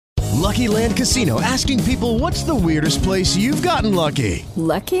Lucky Land Casino, asking people, what's the weirdest place you've gotten lucky?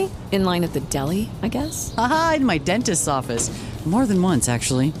 Lucky? In line at the deli, I guess? Aha, in my dentist's office. More than once,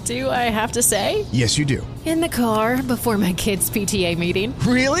 actually. Do I have to say? Yes, you do. In the car before my kids' PTA meeting.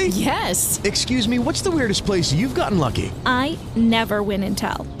 Really? Yes. Excuse me, what's the weirdest place you've gotten lucky? I never win and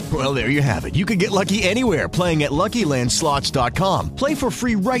tell. Well, there you have it. You can get lucky anywhere, playing at LuckyLandSlots.com. Play for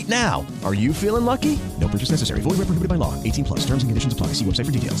free right now. Are you feeling lucky? No purchase necessary. Void where prohibited by law. 18 plus. Terms and conditions apply. See website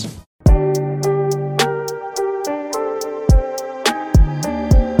for details.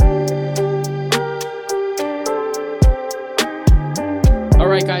 All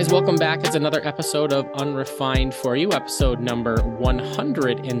right, guys, welcome back. It's another episode of Unrefined for You, episode number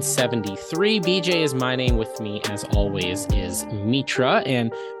 173. BJ is my name. With me, as always, is Mitra,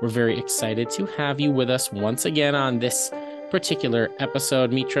 and we're very excited to have you with us once again on this particular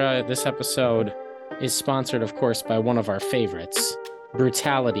episode. Mitra, this episode is sponsored, of course, by one of our favorites,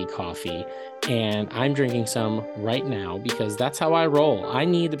 Brutality Coffee, and I'm drinking some right now because that's how I roll. I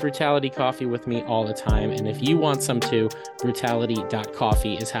need the Brutality Coffee with me all the time, and if you want some too,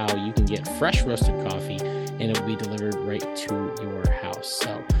 brutality.coffee is how you can get fresh roasted coffee, and it will be delivered right to your house.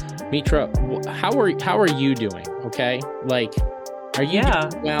 So, Mitra, how are you doing? Okay, like, are you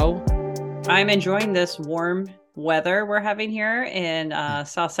doing well? I'm enjoying this warm weather we're having here in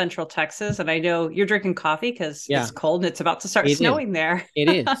South Central Texas, and I know you're drinking coffee because it's cold and it's about to start snowing there. It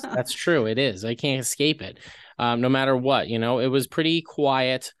is. That's true. It is. I can't escape it. No matter what, it was pretty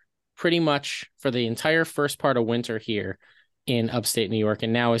quiet pretty much for the entire first part of winter here in upstate New York,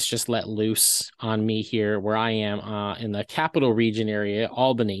 and now it's just let loose on me here where I am in the capital region area,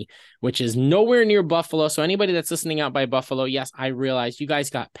 Albany, which is nowhere near Buffalo. So anybody that's listening out by Buffalo, yes, I realize you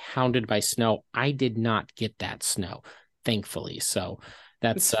guys got pounded by snow. I did not get that snow, thankfully. So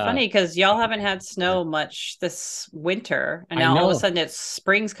that's funny because y'all haven't had snow much this winter, and now all of a sudden it's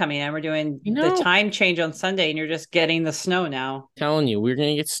spring's coming in. We're doing the time change on Sunday, and you're just getting the snow now. Telling you, we're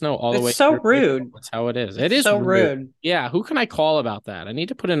gonna get snow all the way. It's so rude. That's how it is. It is so rude. Yeah, who can I call about that? I need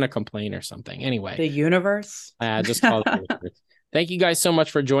to put in a complaint or something. Anyway, the universe. Just call the universe. Thank you guys so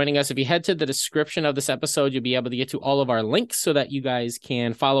much for joining us. If you head to the description of this episode, you'll be able to get to all of our links so that you guys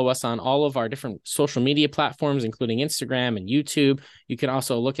can follow us on all of our different social media platforms, including Instagram and YouTube. You can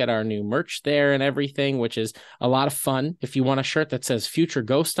also look at our new merch there and everything, which is a lot of fun. If you want a shirt that says Future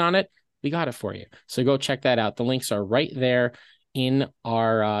Ghost on it, we got it for you. So go check that out. The links are right there in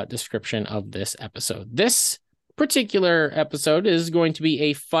our description of this episode. This particular episode is going to be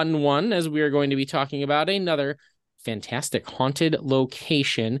a fun one, as we are going to be talking about another fantastic haunted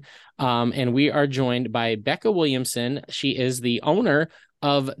location, and we are joined by Becca Williamson. She is the owner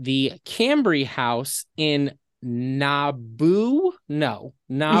of the Cambre house in Nauvoo,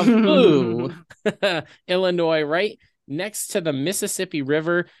 Illinois, right next to the Mississippi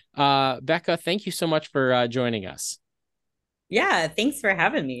River. Becca, thank you so much for joining us. Yeah, thanks for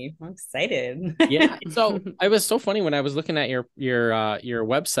having me. I'm excited. Yeah, so it was so funny when I was looking at your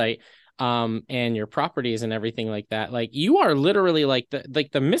website and your properties and everything like that. Like, you are literally like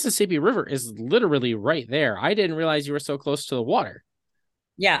the Mississippi River is literally right there. I didn't realize you were so close to the water.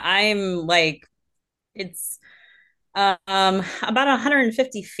 Yeah, I'm like, it's about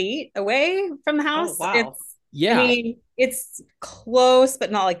 150 feet away from the house. Oh, wow. I mean, it's close,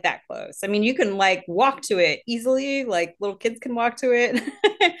 but not like that close. I mean, you can like walk to it easily, like little kids can walk to it.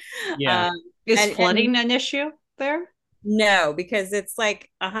 Yeah. Is flooding an issue there? No, because it's like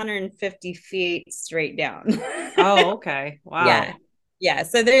 150 feet straight down. Oh, okay. Wow. Yeah. Yeah.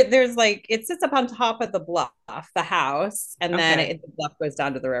 So there's like, it sits up on top of the bluff, the house, and then the bluff goes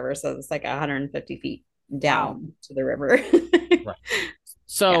down to the river. So it's like 150 feet down to the river. Right.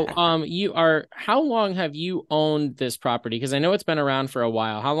 So, how long have you owned this property? Because I know it's been around for a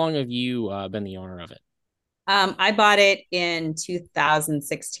while. How long have you been the owner of it? I bought it in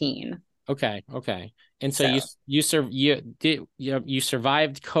 2016. Okay. And so you survived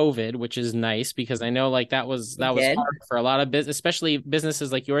COVID, which is nice, because I know like that was hard for a lot of business, especially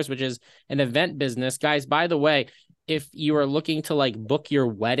businesses like yours, which is an event business. Guys, by the way, if you are looking to like book your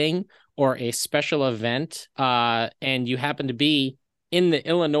wedding or a special event, and you happen to be in the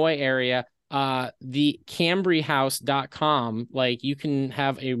Illinois area, the cambrehouse.com, like you can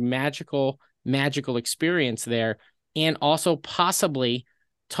have a magical experience there, and also possibly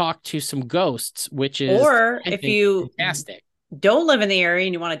talk to some ghosts, which is, or if you fantastic. Don't live in the area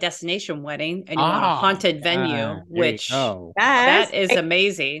and you want a destination wedding and you want a haunted venue, which that is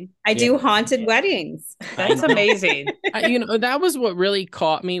amazing. I do haunted weddings. That's amazing. That was what really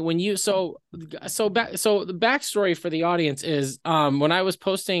caught me when you, so the backstory for the audience is, when I was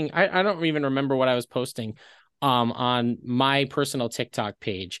posting, I don't even remember what I was posting, on my personal TikTok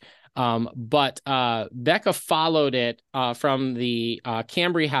page. But Becca followed it from the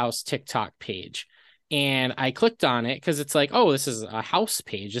Cambre House TikTok page. And I clicked on it because it's like, oh, this is a house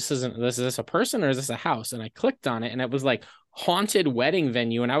page. Is this a person or is this a house? And I clicked on it and it was like haunted wedding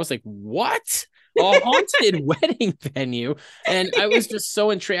venue. And I was like, what? A haunted wedding venue? And I was just so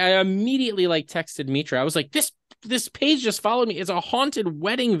intrigued. I immediately like texted Mitra. I was like, this page just followed me. It's a haunted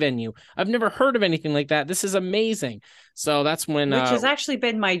wedding venue. I've never heard of anything like that. This is amazing. So that's when... Which has actually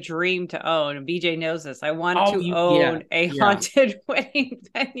been my dream to own. BJ knows this. I want to own a haunted wedding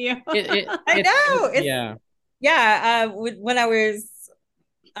venue. I know.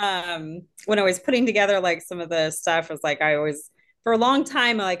 When I was putting together like some of the stuff, it was like for a long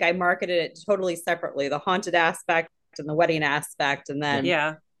time, like I marketed it totally separately, the haunted aspect and the wedding aspect. And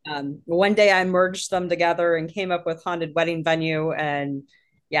then one day I merged them together and came up with haunted wedding venue. And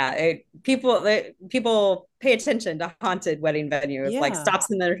people pay attention to haunted wedding venue. It's like stops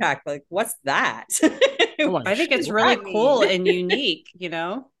in their track. Like, what's that? I think it's really cool and unique,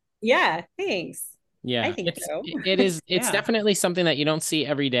 Yeah, thanks. Yeah, I think so. It's definitely something that you don't see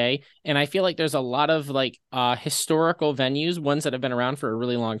every day. And I feel like there's a lot of like historical venues, ones that have been around for a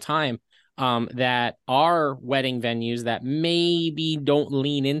really long time, that are wedding venues that maybe don't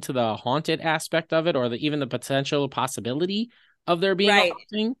lean into the haunted aspect of it or even the potential possibility of there being a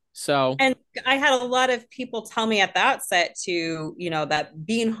haunting. So, and I had a lot of people tell me at the outset too, that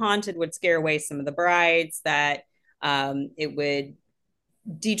being haunted would scare away some of the brides, that it would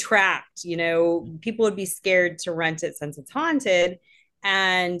detract, people would be scared to rent it since it's haunted.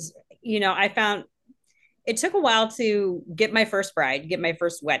 And I found it took a while to get my first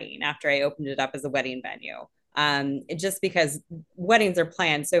wedding after I opened it up as a wedding venue. Just because weddings are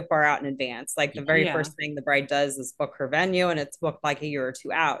planned so far out in advance. Like the very first thing the bride does is book her venue, and it's booked like a year or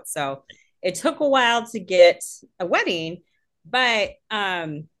two out. So it took a while to get a wedding, but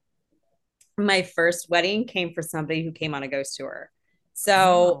my first wedding came for somebody who came on a ghost tour.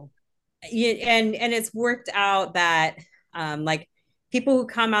 So, and it's worked out that, like people who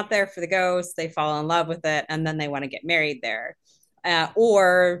come out there for the ghosts, they fall in love with it and then they want to get married there.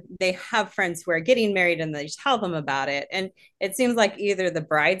 Or they have friends who are getting married and they tell them about it. And it seems like either the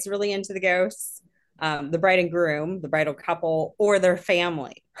bride's really into the ghosts, the bride and groom, the bridal couple, or their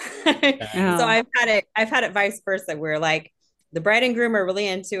family. So I've had it vice versa, where like the bride and groom are really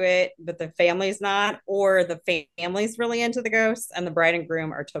into it, but the family's not, or the family's really into the ghosts and the bride and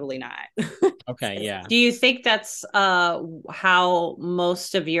groom are totally not. Okay, yeah. Do you think that's how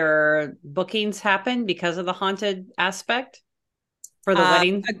most of your bookings happen because of the haunted aspect for the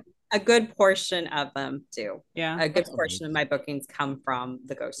wedding? A good portion of them do. Yeah. A good portion of my bookings come from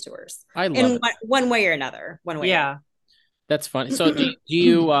the ghost tours. I love it. One way or another. Yeah. That's funny. So do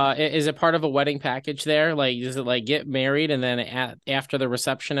you, is it part of a wedding package there? Like, does it like get married and then after the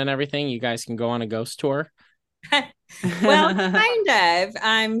reception and everything, you guys can go on a ghost tour? Well, kind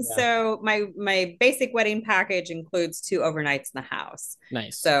of. So my basic wedding package includes 2 overnights in the house.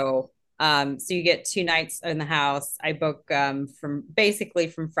 Nice. So you get 2 nights in the house. I book from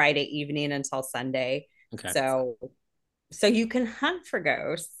Friday evening until Sunday. Okay. So you can hunt for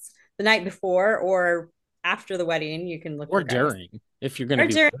ghosts the night before or after the wedding. You can look or for during ghosts. If you're going to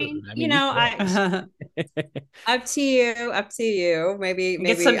be during, up to you. Maybe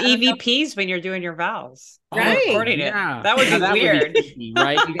get some EVPs when you're doing your vows. Right. Recording it. That would be weird. Would be,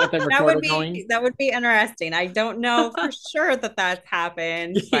 right? You got the recorder going. That would be interesting. I don't know for sure that that's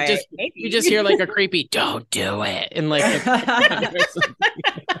happened. You just hear like a creepy, don't do it. And like,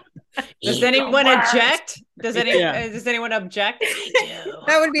 does anyone object? Does anyone object?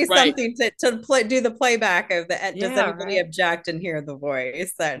 That would be something to do the playback of the. Does anybody object and hear the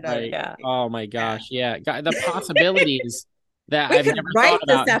voice? Oh my gosh! Yeah, the possibilities that we I've could never write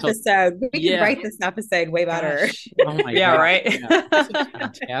thought this about episode. We could write this episode way better. Oh my god! Right. Yeah. This is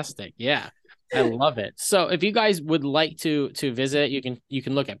fantastic. Yeah. I love it. So if you guys would like to visit, you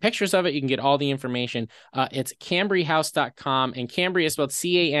can look at pictures of it. You can get all the information. It's cambrehouse.com, and Cambre is spelled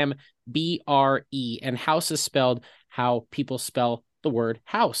CAMBRE, and house is spelled how people spell the word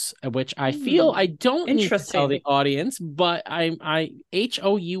house, which I feel I don't need to tell the audience, but I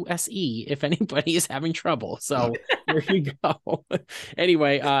HOUSE if anybody is having trouble. So there you go.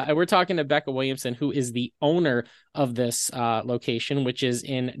 Anyway, we're talking to Becca Williamson, who is the owner of this location, which is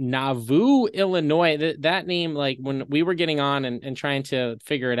in Nauvoo, Illinois. That name, like when we were getting on and trying to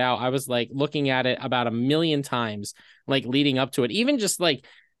figure it out, I was like looking at it about 1 million times, like leading up to it, even just like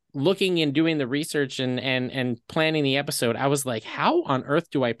looking and doing the research and planning the episode, I was like, how on earth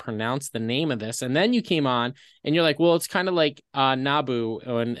do I pronounce the name of this? And then you came on and you're like, well, it's kind of like Naboo,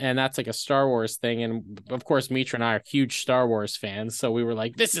 and that's like a Star Wars thing. And of course, Mitra and I are huge Star Wars fans, so we were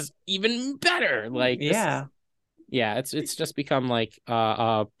like, this is even better. Like, it's just become like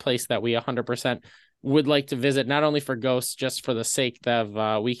a place that we 100% would like to visit, not only for ghosts, just for the sake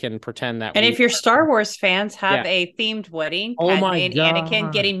of we can pretend that. And if you're Star Wars fans, have a themed wedding. Padme and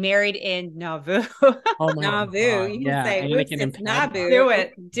Anakin getting married in Naboo. Naboo. You can say it's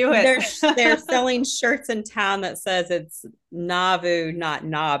Naboo. Do it. They're selling shirts in town that says it's Naboo, not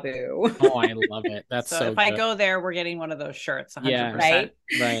Naboo. Oh, I love it. That's so if I go there, we're getting one of those shirts. 100%. Yeah, right.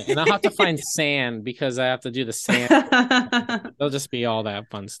 And I'll have to find sand because I have to do the sand. They'll just be all that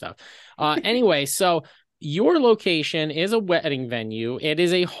fun stuff. Anyway, so your location is a wedding venue. It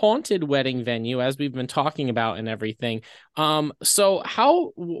is a haunted wedding venue, as we've been talking about and everything. So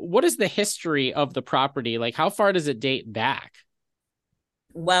what is the history of the property? Like, how far does it date back?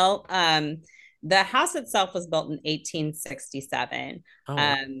 Well, the house itself was built in 1867.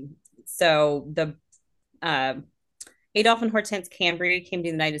 So the Adolph and Hortense Cambre came to the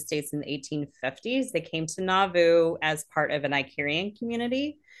United States in the 1850s. They came to Nauvoo as part of an Icarian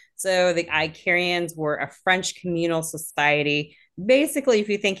community. So the Icarians were a French communal society. Basically, if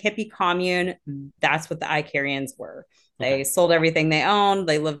you think hippie commune, that's what the Icarians were. They sold everything they owned.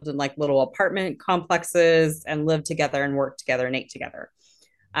 They lived in like little apartment complexes and lived together and worked together and ate together.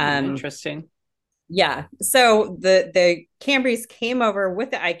 Interesting. Yeah. So the Cambries came over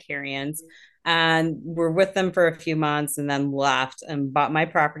with the Icarians and were with them for a few months and then left and bought my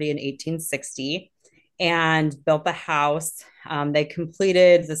property in 1860 and built the house. They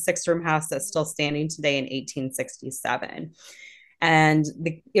completed the 6-room house that's still standing today in 1867. And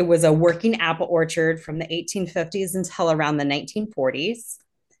it was a working apple orchard from the 1850s until around the 1940s.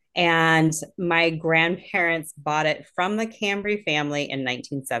 And my grandparents bought it from the Cambre family in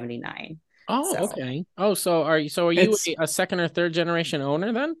 1979. Oh, okay. Oh, so are you a second or third generation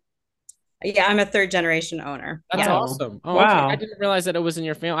owner then? Yeah, I'm a third generation owner. That's awesome. Oh, wow. Okay. I didn't realize that it was in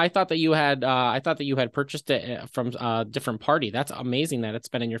your family. I thought that you had purchased it from a different party. That's amazing that it's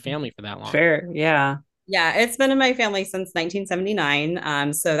been in your family for that long. Fair. Yeah. Yeah, it's been in my family since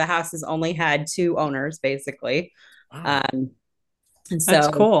 1979. So the house has only had 2 owners, basically. Wow. And so, that's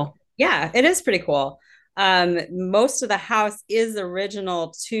cool. Yeah, it is pretty cool. Most of the house is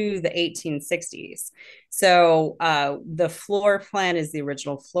original to the 1860s. So the floor plan is the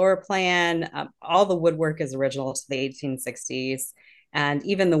original floor plan. All the woodwork is original to the 1860s. And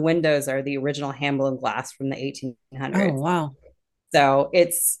even the windows are the original hand-blown glass from the 1800s. Oh, wow. So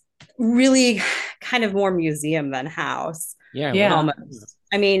it's really kind of more museum than house. Yeah. Almost.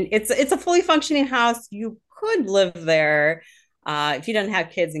 I mean, it's a fully functioning house. You could live there. If you don't have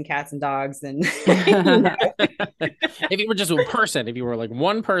kids and cats and dogs, and if you were just a person, if you were like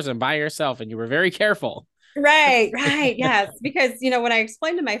one person by yourself and you were very careful. Right. Yes. Because, when I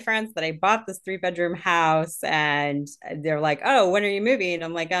explained to my friends that I bought this 3-bedroom house and they're like, oh, when are you moving? And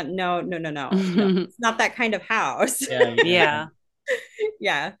I'm like, no. It's not that kind of house. Yeah.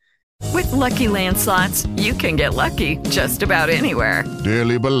 Yeah. With Lucky Land Slots, you can get lucky just about anywhere.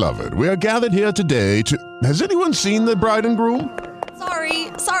 Dearly beloved, we are gathered here today to... Has anyone seen the bride and groom?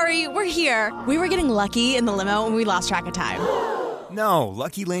 Sorry, we're here. We were getting lucky in the limo and we lost track of time. No,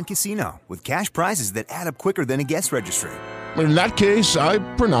 Lucky Land Casino, with cash prizes that add up quicker than a guest registry. In that case, I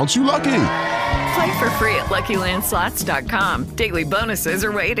pronounce you lucky. Play for free at LuckyLandSlots.com. Daily bonuses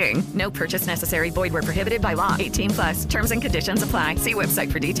are waiting. No purchase necessary. Void where prohibited by law. 18+. Terms and conditions apply. See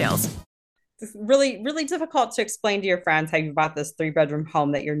website for details. It's really, really difficult to explain to your friends how you bought this 3-bedroom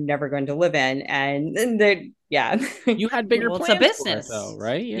home that you're never going to live in. And they, you had bigger plans. It's a business, though,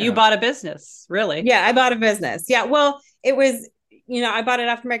 right? Yeah. You bought a business, really? Yeah, I bought a business. Yeah, well, it was... I bought it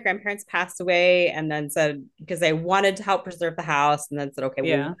after my grandparents passed away and then said, because I wanted to help preserve the house, and then said, okay,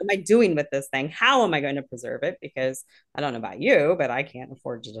 well, what am I doing with this thing? How am I going to preserve it? Because I don't know about you, but I can't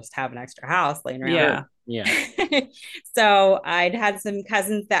afford to just have an extra house laying around. Yeah. So I'd had some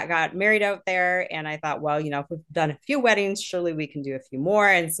cousins that got married out there, and I thought, well, if we've done a few weddings, surely we can do a few more.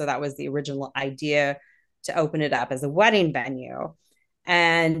 And so that was the original idea, to open it up as a wedding venue.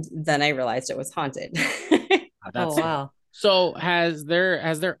 And then I realized it was haunted. Oh, wow. So has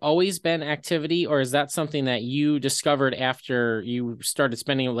there always been activity, or is that something that you discovered after you started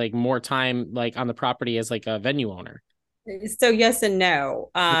spending like more time like on the property as like a venue owner? So yes and no.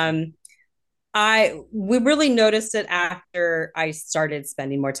 We really noticed it after I started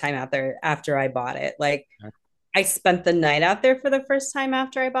spending more time out there after I bought it. Like I spent the night out there for the first time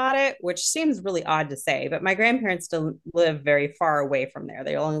after I bought it, which seems really odd to say, but my grandparents don't live very far away from there.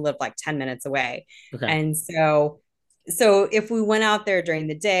 They only live like 10 minutes away. Okay. And so if we went out there during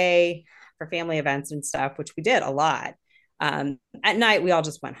the day for family events and stuff, which we did a lot, at night we all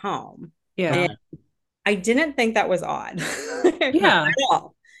just went home. Yeah. And I didn't think that was odd. Yeah. At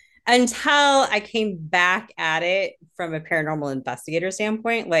all. Until I came back at it from a paranormal investigator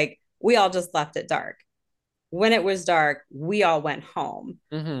standpoint, like we all just left it dark. When it was dark, we all went home,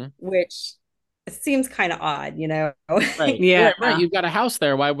 which seems kind of odd, you know? Right. Yeah. Right. You've got a house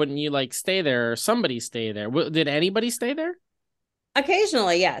there. Why wouldn't you like stay there or somebody stay there? Did anybody stay there?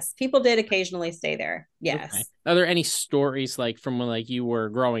 Occasionally, yes. People did occasionally stay there. Yes. Okay. Are there any stories like from when like you were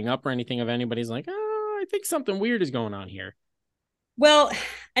growing up or anything of anybody's like, oh, I think something weird is going on here? Well,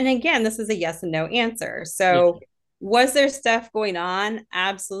 and again, this is a yes and no answer. So was there stuff going on?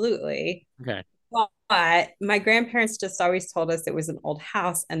 Absolutely. Okay. But my grandparents just always told us it was an old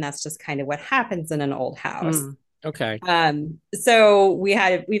house, and that's just kind of what happens in an old house. Okay. So we've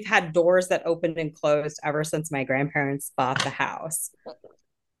had doors that opened and closed ever since my grandparents bought the house.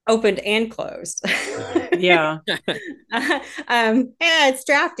 Opened and closed. Yeah. Yeah, it's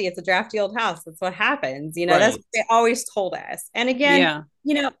drafty. It's a drafty old house. That's what happens. You know, that's what they always told us. And again,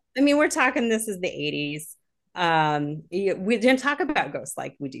 you know, I mean, we're talking, this is the 80s. We didn't talk about ghosts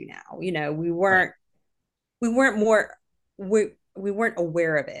like we do now. You know, we weren't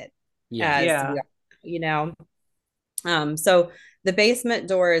aware of it. Yeah. You know, so the basement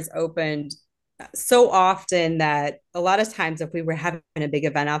door is opened so often that a lot of times if we were having a big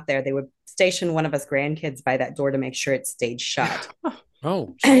event out there, they would station one of us grandkids by that door to make sure it stayed shut.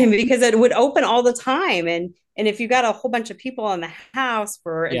 Oh, because it would open all the time. And if you got a whole bunch of people in the house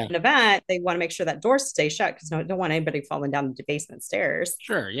for an event, they want to make sure that door stays shut because don't want anybody falling down the basement stairs.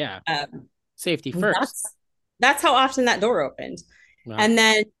 Sure. Yeah. Safety first. That's how often that door opened. Wow. And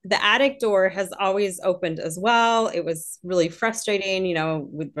then the attic door has always opened as well. It was really frustrating. You know,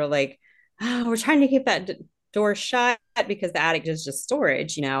 we're like, oh, we're trying to keep that door shut because the attic is just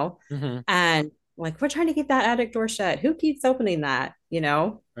storage, you know? And like, we're trying to keep that attic door shut. Who keeps opening that, you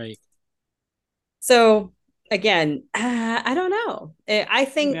know? Right. So again, I don't know. I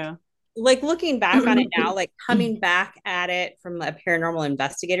think like looking back on it now, like coming back at it from a paranormal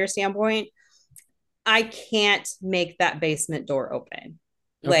investigator standpoint, I can't make that basement door open.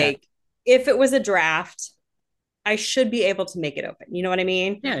 Okay. Like if it was a draft, I should be able to make it open. You know what I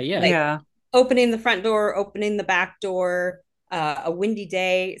mean? Yeah. Like, opening the front door, opening the back door, a windy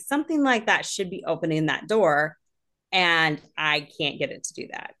day, something like that should be opening that door. And I can't get it to do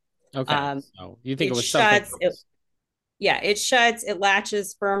that. Okay. So you think it was shuts, something else? It shuts, it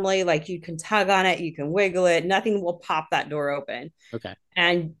latches firmly, like you can tug on it, you can wiggle it, nothing will pop that door open. Okay.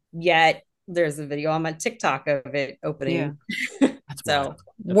 And yet there's a video on my TikTok of it opening. Yeah. So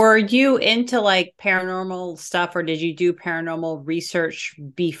were you into like paranormal stuff, or did you do paranormal research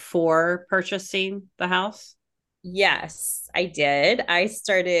before purchasing the house? Yes, I did. I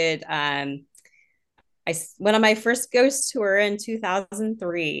started I went on my first ghost tour in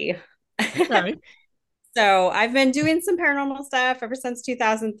 2003. Okay. So I've been doing some paranormal stuff ever since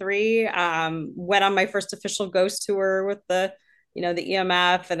 2003. Went on my first official ghost tour with the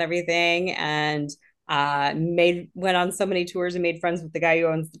EMF and everything, and went on so many tours and made friends with the guy who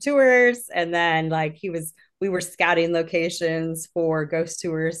owns the tours. And then we were scouting locations for ghost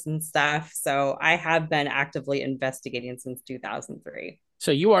tours and stuff. So I have been actively investigating since 2003.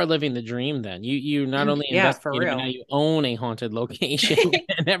 So you are living the dream then. You not only for real. but now you own a haunted location and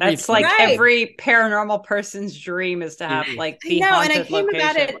everything. That's like every paranormal person's dream is to have like the haunted and I came location.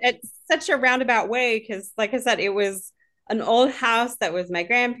 about it at such a roundabout way because, like I said, it was an old house that was my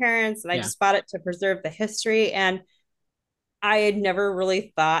grandparents, and I just bought it to preserve the history. And I had never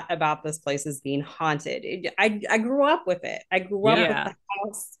really thought about this place as being haunted. I grew up with it. I grew up with the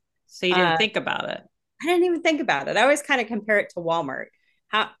house. So you didn't think about it. I didn't even think about it. I always kind of compare it to Walmart.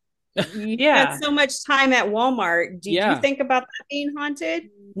 How you spent so much time at Walmart. Did you think about that being haunted?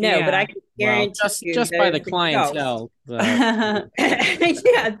 No, but I can guarantee just by the clientele.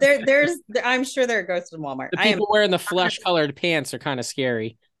 I'm sure there are ghosts in Walmart. The people wearing the flesh-colored pants are kind of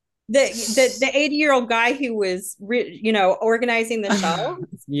scary. The 80-year-old guy who was organizing the shelves.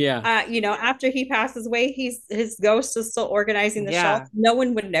 After he passes away, his ghost is still organizing the shelves. No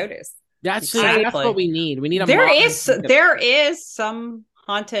one would notice. That's what we need. We need there is some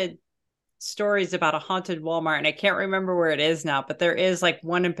haunted stories about a haunted Walmart, and I can't remember where it is now, but there is like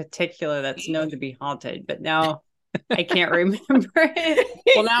one in particular that's known to be haunted, but now I can't remember it.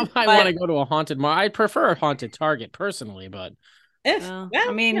 Well, now I want to go to a haunted mall. I prefer a haunted Target personally, but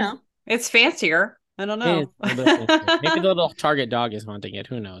it's fancier. I don't It is know. a little bit scary. Maybe the little Target dog is haunting it.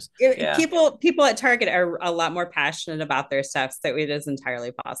 Who knows? Yeah. People at Target are a lot more passionate about their stuff, so it is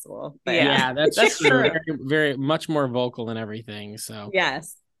entirely possible. But Yeah, that's true. true. Very, very much more vocal and everything. So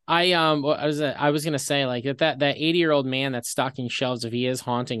yes. I was gonna say, like, that 80-year-old man that's stocking shelves, if he is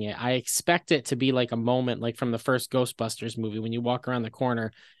haunting it, I expect it to be like a moment like from the first Ghostbusters movie when you walk around the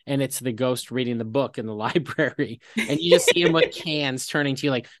corner and it's the ghost reading the book in the library and you just see him with cans turning to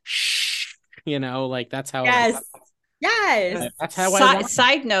you like shh, like that's how Yes. that's how I want it.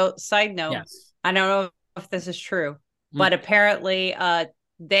 Side note, Yes. I don't know if this is true, Mm. but apparently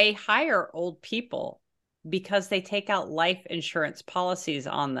they hire old people because they take out life insurance policies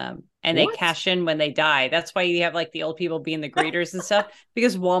on them and they What? cash in when they die. That's why you have like the old people being the greeters and stuff,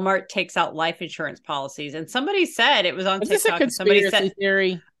 because Walmart takes out life insurance policies. And somebody said it was on Is this a TikTok. And somebody conspiracy said,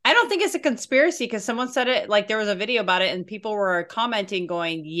 theory? I don't think it's a conspiracy because someone said it, like there was a video about it and people were commenting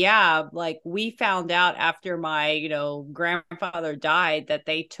going, yeah, like we found out after my, grandfather died that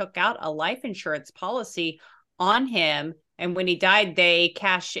they took out a life insurance policy on him. And when he died, they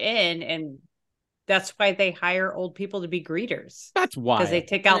cashed in, and that's why they hire old people to be greeters. That's why. Because they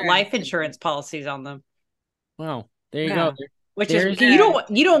take out life insurance policies on them. Well, there you go. Which is you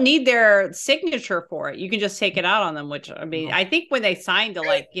don't need their signature for it. You can just take it out on them. Which I mean, I think when they signed to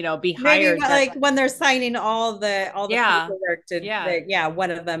be hired, like when they're signing all the paperwork to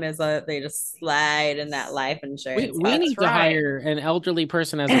one of them is they just slide in that life insurance. We need to hire an elderly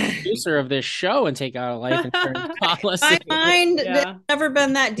person as a producer of this show and take out a life insurance policy. My mind has never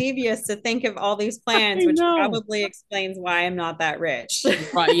been that devious to think of all these plans, which probably explains why I'm not that rich.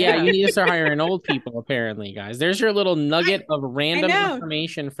 Right, yeah, you need to start hiring old people, apparently, guys. There's your little nugget of random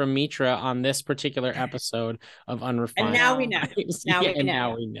information from Mitra on this particular episode of Unrefined. And now we know.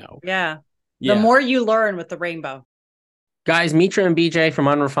 Now we know. Yeah. The more you learn with the rainbow. Guys, Mitra and BJ from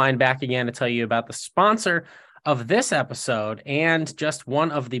Unrefined back again to tell you about the sponsor of this episode and just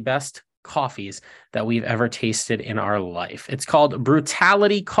one of the best coffees that we've ever tasted in our life. It's called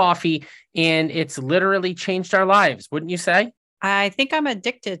Brutality Coffee, and it's literally changed our lives, wouldn't you say? I think I'm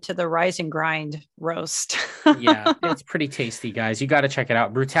addicted to the Rise and Grind roast. Yeah, it's pretty tasty, guys. You got to check it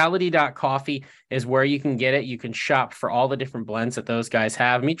out. Brutality.coffee is where you can get it. You can shop for all the different blends that those guys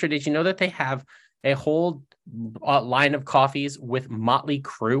have. Mitra, did you know that they have a whole line of coffees with Motley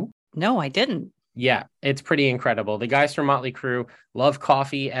Crue? No, I didn't. Yeah, it's pretty incredible. The guys from Motley Crue love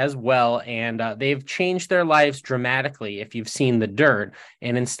coffee as well, and they've changed their lives dramatically if you've seen The Dirt.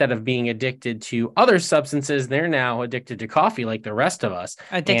 And instead of being addicted to other substances, they're now addicted to coffee like the rest of us.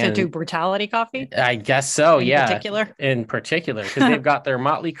 Addicted to Brutality Coffee? I guess so, In particular, because they've got their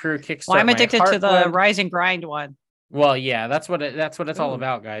Motley Crue Kickstart. Well, I'm addicted to the Rise and Grind one. Well, yeah, that's what it's all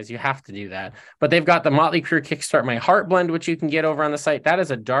about, guys. You have to do that. But they've got the Motley Crue Kickstart My Heart blend, which you can get over on the site. That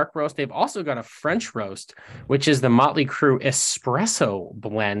is a dark roast. They've also got a French roast, which is the Motley Crue Espresso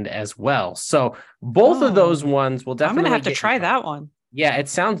blend as well. So both of those ones will definitely. I'm gonna have to try that one. Yeah, it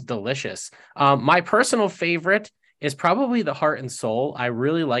sounds delicious. My personal favorite is probably the Heart and Soul. I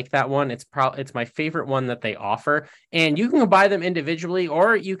really like that one. It's my favorite one that they offer. And you can buy them individually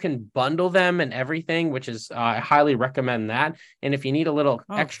or you can bundle them and everything, which is I highly recommend that. And if you need a little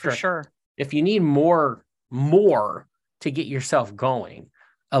extra, for sure. If you need more to get yourself going,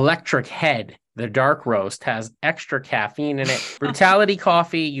 Electric Head, the dark roast, has extra caffeine in it. Brutality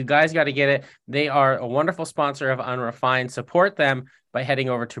Coffee, you guys got to get it. They are a wonderful sponsor of Unrefined. Support them by heading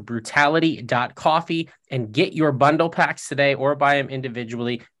over to brutality.coffee and get your bundle packs today or buy them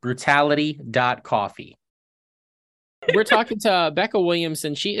individually. Brutality.coffee. We're talking to Becca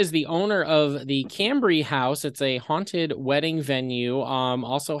Williamson. She is the owner of the Cambre House. It's a haunted wedding venue.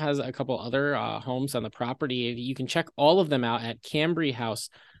 Also has a couple other homes on the property. You can check all of them out at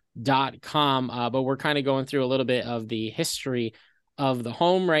cambrehouse.com. But we're kind of going through a little bit of the history of the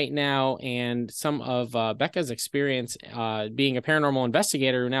home right now and some of Becca's experience being a paranormal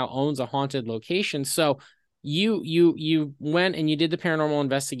investigator who now owns a haunted location. So you went and you did the paranormal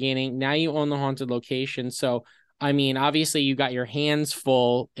investigating. Now you own the haunted location. So, I mean, obviously you got your hands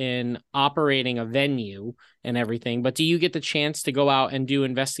full in operating a venue and everything, but do you get the chance to go out and do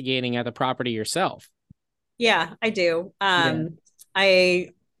investigating at the property yourself? Yeah, I do. I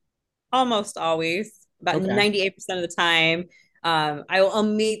almost always, about 98% of the time, I'll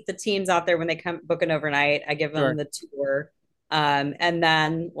meet the teams out there when they come book an overnight. I give them the tour. And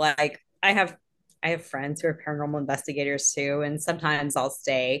then like I have friends who are paranormal investigators too. And sometimes I'll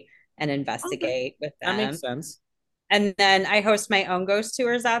stay and investigate with them. That makes sense. And then I host my own ghost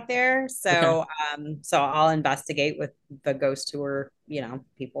tours out there. So, so I'll investigate with the ghost tour,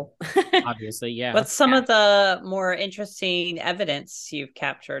 people. Obviously, yeah. What's some of the more interesting evidence you've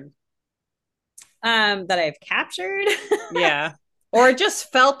captured? that I've captured. Yeah. Or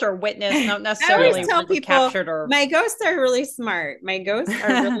just felt or witnessed, not I necessarily always tell people captured or my ghosts are really smart. My ghosts are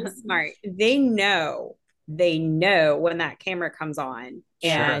really smart. They know when that camera comes on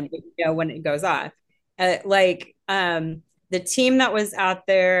and when it goes off. The team that was out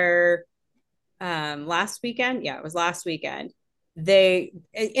there last weekend. Yeah, it was last weekend. They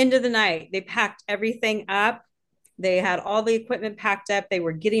end of the night, they packed everything up. They had all the equipment packed up. They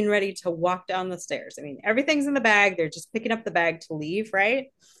were getting ready to walk down the stairs. I mean, everything's in the bag. They're just picking up the bag to leave, right?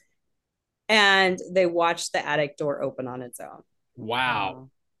 And they watched the attic door open on its own.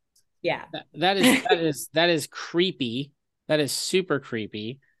 Wow. Yeah. That is creepy. That is super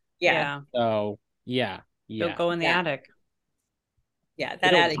creepy. Yeah. So yeah. Don't go in the attic. Yeah,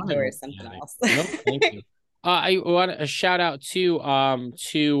 that attic door is something else. No, thank you. I want a shout out to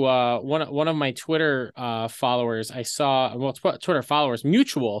one of my Twitter followers. I saw Twitter followers,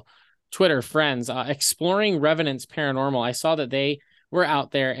 mutual Twitter friends, Exploring Revenants Paranormal. I saw that they were out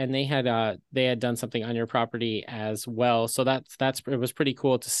there and they had done something on your property as well. So it was pretty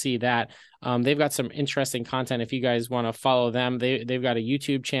cool to see that. They've got some interesting content. If you guys want to follow them, they've got a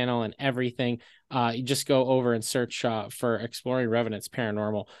YouTube channel and everything. You just go over and search for Exploring Revenants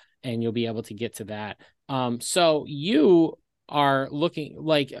Paranormal, and you'll be able to get to that. So you are looking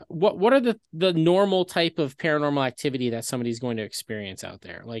like what are the normal type of paranormal activity that somebody's going to experience out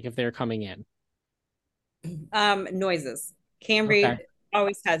there? Like if they're coming in, noises. Cambre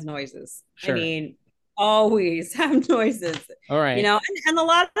always has noises. Sure. I mean, always have noises. All right. You know, and a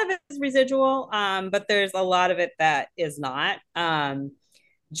lot of it is residual, but there's a lot of it that is not.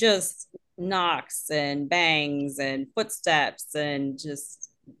 Just knocks and bangs and footsteps and just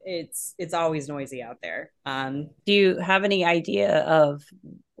it's always noisy out there. Do you have any idea of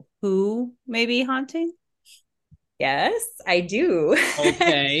who may be haunting? Yes, I do.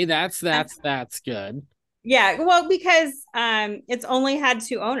 Okay, that's good. Yeah, well, because it's only had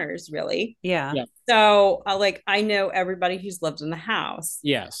 2 owners, really. Yeah. So, I know everybody who's lived in the house.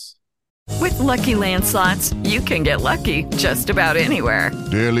 Yes. With Lucky Land Slots, you can get lucky just about anywhere.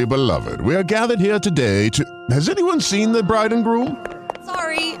 Dearly beloved, we are gathered here today to... Has anyone seen the bride and groom?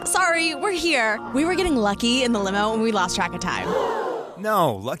 Sorry, we're here. We were getting lucky in the limo and we lost track of time.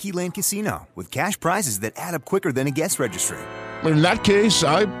 No, Lucky Land Casino, with cash prizes that add up quicker than a guest registry. In that case,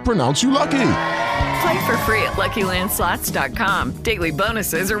 I pronounce you lucky. Play for free at LuckyLandSlots.com. Daily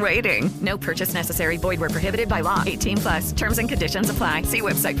bonuses are waiting. No purchase necessary. Void where prohibited by law. 18+. Terms and conditions apply. See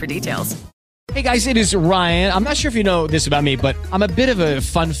website for details. Hey guys, it is Ryan. I'm not sure if you know this about me, but I'm a bit of a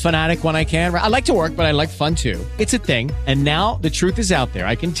fun fanatic when I can. I like to work, but I like fun too. It's a thing. And now the truth is out there.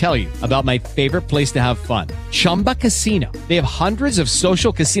 I can tell you about my favorite place to have fun. Chumba Casino. They have hundreds of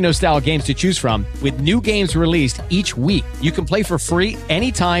social casino style games to choose from with new games released each week. You can play for free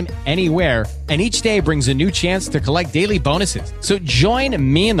anytime, anywhere. And each day brings a new chance to collect daily bonuses. So join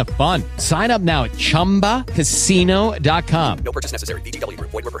me in the fun. Sign up now at ChumbaCasino.com. No purchase necessary. VGW.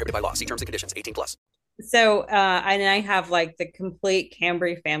 Void where prohibited by law. See terms and conditions. 18+. So, and I have the complete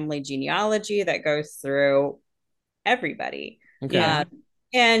Cambre family genealogy that goes through everybody. Okay.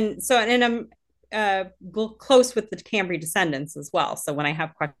 And I'm close with the Cambre descendants as well. So when I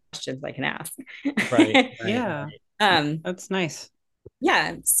have questions, I can ask. Right. Yeah. That's nice.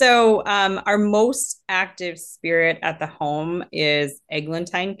 Yeah. So our most active spirit at the home is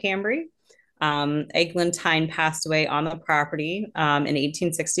Eglantine Cambre. Eglantine passed away on the property in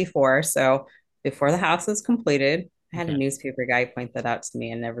 1864. So before the house was completed, I had a newspaper guy point that out to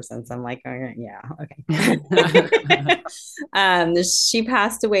me, and ever since I'm like, oh, yeah, okay. She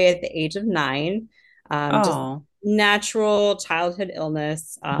passed away at the age of 9. Just natural childhood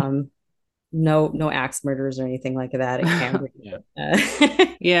illness. No axe murders or anything like that at Cambre.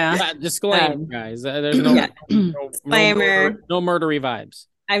 Yeah. Disclaimer, guys. There's no murdery vibes.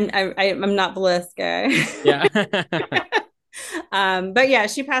 I'm not the list guy. Yeah. But yeah,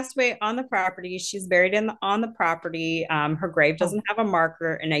 she passed away on the property. She's buried on the property. Her grave doesn't have a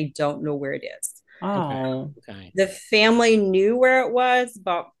marker, and I don't know where it is. Okay. The family knew where it was,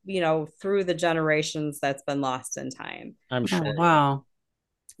 but through the generations, that's been lost in time. I'm sure. Wow.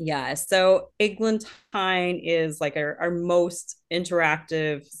 Yeah. So Eglantine is our most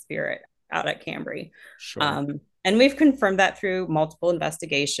interactive spirit out at Cambre. Sure. And we've confirmed that through multiple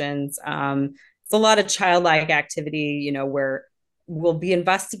investigations. It's a lot of childlike activity, where we'll be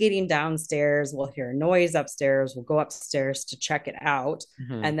investigating downstairs. We'll hear a noise upstairs. We'll go upstairs to check it out.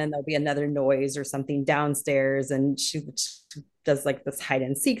 Mm-hmm. And then there'll be another noise or something downstairs. And she does this hide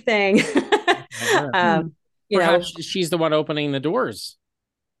and seek thing. Perhaps she's the one opening the doors.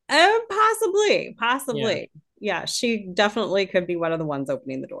 Possibly. Yeah, she definitely could be one of the ones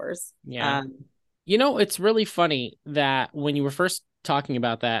opening the doors. Yeah. You know, it's really funny that when you were first talking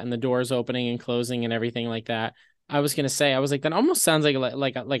about that and the doors opening and closing and everything like that, I was gonna say, I was like, that almost sounds like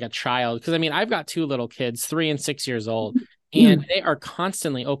a child. Because I mean, I've got two little kids, 3 and 6 years old, and they are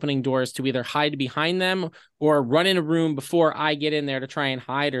constantly opening doors to either hide behind them or run in a room before I get in there to try and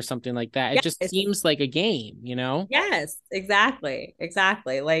hide or something like that. It just seems like a game, you know? Yes, exactly.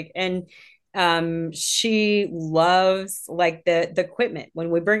 Like, and she loves like the equipment.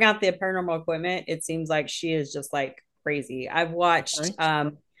 When we bring out the paranormal equipment, it seems like she is just like crazy. I've watched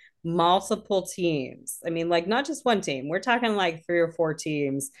multiple teams. I mean, like not just one team. We're talking like 3 or 4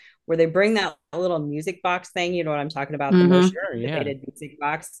 teams where they bring that little music box thing. You know what I'm talking about? The motion activated music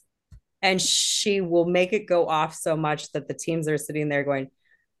box. And she will make it go off so much that the teams are sitting there going,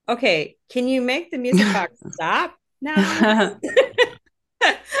 okay, can you make the music box stop now?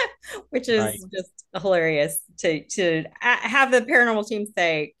 Which is just hilarious to have the paranormal team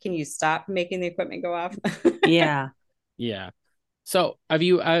say, can you stop making the equipment go off? Yeah. So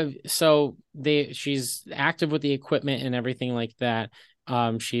she's active with the equipment and everything like that.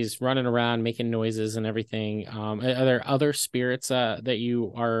 She's running around making noises and everything. Are there other spirits that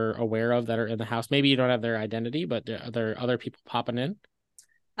you are aware of that are in the house? Maybe you don't have their identity, but are there other people popping in?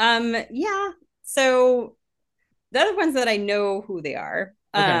 Yeah. So the other ones that I know who they are.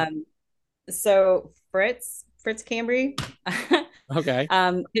 Okay. So Fritz Cambre. Okay.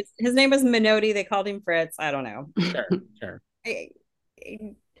 His name was Minotti. They called him Fritz. I don't know. Sure.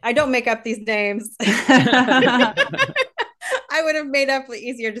 I don't make up these names. I would have made up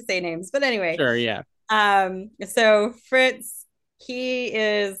easier to say names, but anyway. Sure, yeah. So Fritz,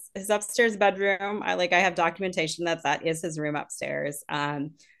 his upstairs bedroom. I have documentation that is his room upstairs.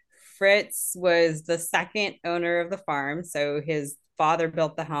 Fritz was the second owner of the farm. So his father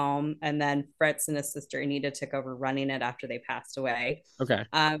built the home, and then Fritz and his sister Anita took over running it after they passed away. Okay.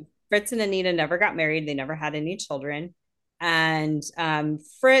 Fritz and Anita never got married. They never had any children. And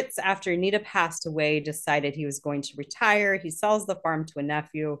Fritz, after Anita passed away, decided he was going to retire. He sells the farm to a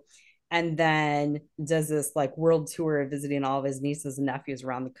nephew and then does this like world tour visiting all of his nieces and nephews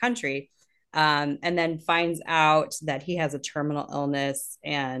around the country. And then finds out that he has a terminal illness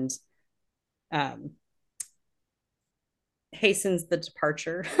and hastens the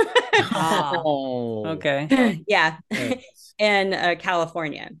departure. Okay. Yeah. In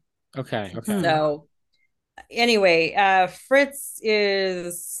California. Okay. So anyway, Fritz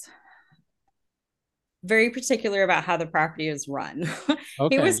is very particular about how the property is run.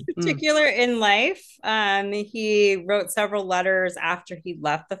 He was particular in life. He wrote several letters after he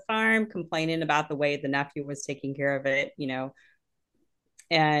left the farm complaining about the way the nephew was taking care of it,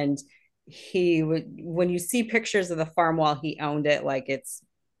 and he would, when you see pictures of the farm while he owned it, like it's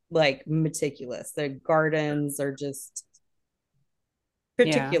like meticulous. The gardens are just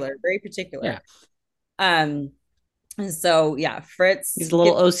particular, very particular. So yeah, Fritz, he's a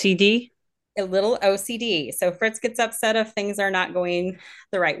little OCD. So Fritz gets upset if things are not going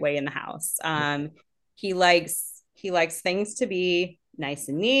the right way in the house. He likes things to be nice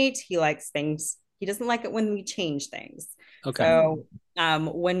and neat. He doesn't like it when we change things. Okay. So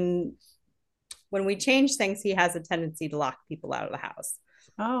when we change things, he has a tendency to lock people out of the house.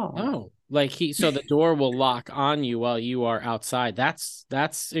 So the door will lock on you while you are outside. That's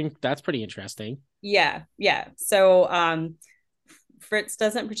pretty interesting. Yeah. So Fritz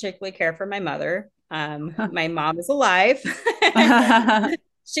doesn't particularly care for my mother. My mom is alive.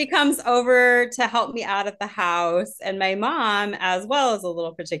 She comes over to help me out at the house, and my mom as well is a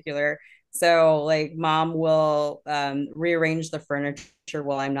little particular. So like mom will rearrange the furniture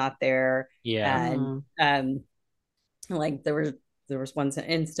while I'm not there. Yeah. And like there was one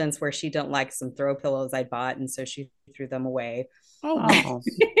instance where she didn't like some throw pillows I bought, and so she threw them away. Oh.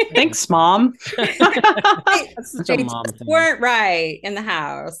 Thanks, Mom. They weren't right in the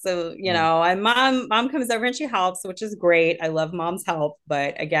house. So, my mom comes over and she helps, which is great. I love mom's help,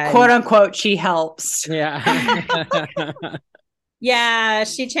 but again, quote unquote, she helps. Yeah. Yeah,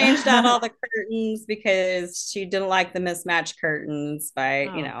 she changed out all the curtains because she didn't like the mismatched curtains. But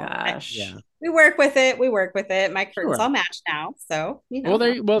gosh. We work with it. My curtains all match now, so Well,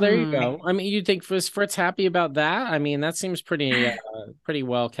 there you go. I mean, you think Fritz happy about that? I mean, that seems pretty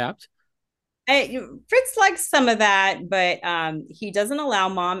well kept. Fritz likes some of that, but he doesn't allow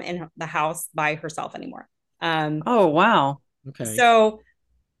mom in the house by herself anymore. Oh wow. Okay. So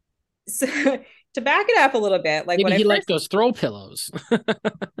to back it up a little bit, like maybe he liked those throw pillows.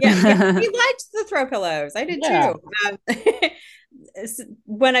 yeah, he liked the throw pillows. I did too.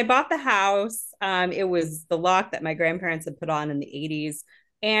 When I bought the house, it was the lock that my grandparents had put on in the 80s.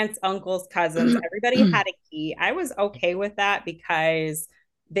 Aunts, uncles, cousins, everybody had a key. I was okay with that because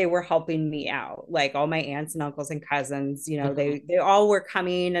they were helping me out. Like all my aunts and uncles and cousins, they all were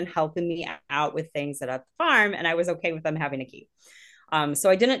coming and helping me out with things at the farm, and I was okay with them having a key. So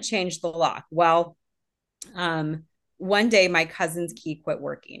I didn't change the lock. Well, one day my cousin's key quit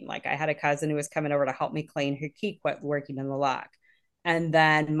working. Like I had a cousin who was coming over to help me clean. Her key quit working in the lock. And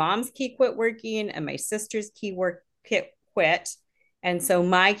then mom's key quit working and my sister's key quit. And so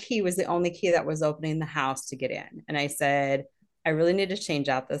my key was the only key that was opening the house to get in. And I said, I really need to change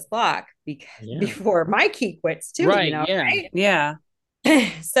out this lock before my key quits too. Right. Right? Yeah.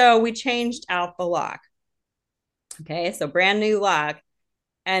 So we changed out the lock. Okay. So brand new lock.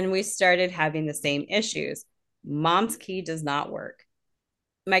 And we started having the same issues. Mom's key does not work.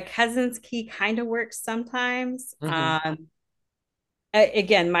 My cousin's key kind of works sometimes.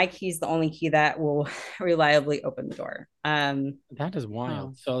 Again, my key is the only key that will reliably open the door. That is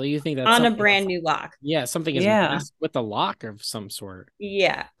wild. So you think that's on a brand new lock? Yeah, something is messed with the lock of some sort.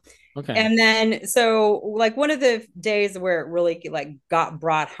 Yeah. Okay. And then so like one of the days where it really like got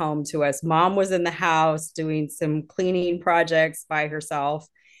brought home to us, mom was in the house doing some cleaning projects by herself,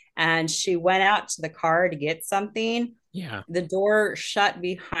 and she went out to the car to get something. Yeah. The door shut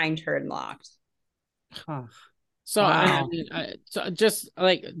behind her and locked. Oh. So I mean,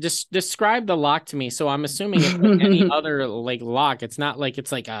 just describe the lock to me. So I'm assuming it's like any other like lock. It's not like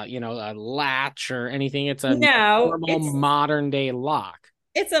it's like a a latch or anything. It's a normal modern day lock.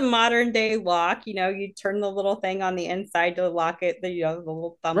 It's a modern day lock. You turn the little thing on the inside to lock it. The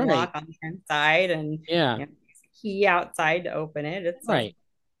little thumb lock on the inside, and key outside to open it. It's right.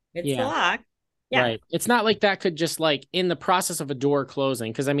 It's a lock. Yeah. Right. It's not like that could just like in the process of a door closing.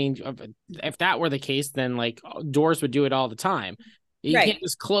 Because I mean, if that were the case, then like doors would do it all the time. You can't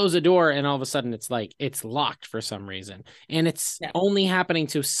just close a door and all of a sudden it's like it's locked for some reason. And it's only happening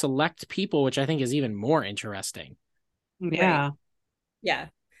to select people, which I think is even more interesting. Yeah. Right. Yeah.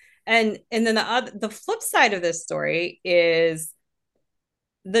 And then the flip side of this story is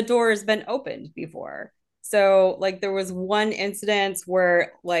the door has been opened before. So like there was one incident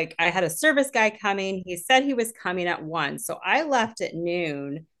where like I had a service guy coming. He said he was coming at 1. So I left at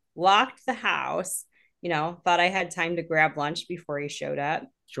noon, locked the house, thought I had time to grab lunch before he showed up.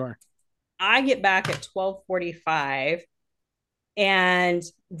 Sure. I get back at 12:45 and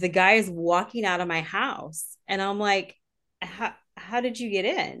the guy is walking out of my house. And I'm like, how did you get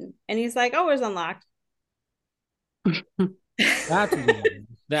in? And he's like, oh, it was unlocked. That's weird.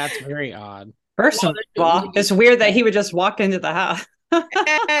 That's very odd. First of all, it's weird that he would just walk into the house. We're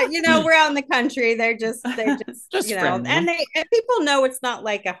out in the country. They're just friendly. and people know it's not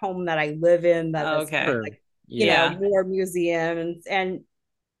like a home that I live in. That is more museums and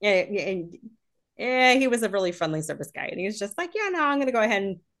he was a really friendly service guy, and he was just like, I'm going to go ahead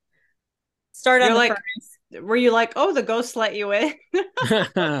and start on the furnace. Were you like, oh, the ghost let you in?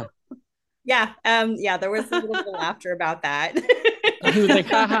 Yeah. There was a little bit of laughter about that. He was like,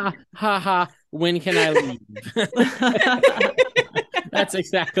 ha ha, when can I leave? That's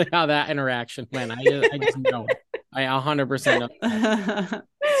exactly how that interaction went. I just know. I 100% know.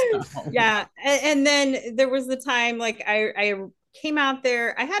 So. Yeah. And then there was the time like I came out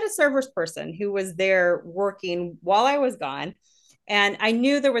there. I had a service person who was there working while I was gone. And I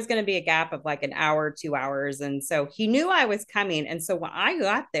knew there was going to be a gap of like an hour, 2 hours. And so he knew I was coming. And so when I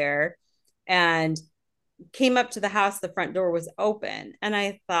got there and came up to the house, the front door was open. And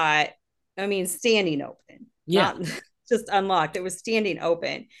I thought, standing open. Yeah. Not just unlocked. It was standing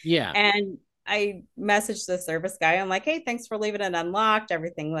open. Yeah. And I messaged the service guy. I'm like, hey, thanks for leaving it unlocked.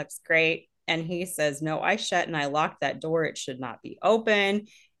 Everything looks great. And he says, no, I shut and I locked that door. It should not be open.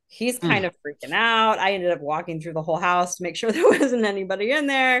 He's kind of freaking out. I ended up walking through the whole house to make sure there wasn't anybody in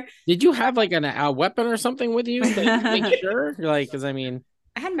there. Did you have like a weapon or something with you to make sure? Like, because I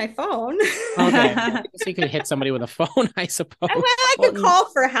had my phone. Okay. So you could hit somebody with a phone, I suppose. Well, I could call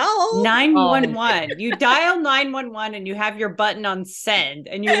for help. 911. You dial 911 and you have your button on send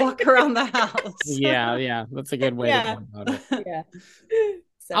and you walk around the house. Yeah. That's a good way to go about it. Yeah.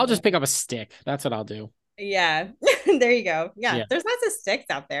 So, I'll just pick up a stick. That's what I'll do. Yeah. There you go. Yeah. There's lots of sticks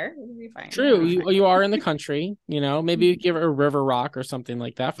out there. It'll be fine. True. You are in the country, maybe you give it a river rock or something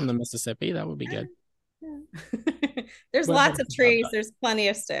like that from the Mississippi. That would be good. There's lots of trees. There's plenty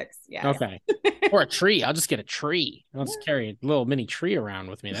of sticks. Yeah. Okay. Or a tree. I'll just get a tree. I'll just carry a little mini tree around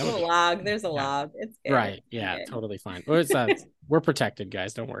with me. That would be log. There's a log. It's good. Right. Yeah. Good. Totally fine. We're protected,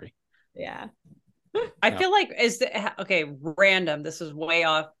 guys. Don't worry. Yeah. I feel like random. This is way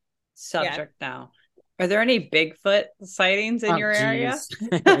off subject now. Are there any Bigfoot sightings in Oh, your area?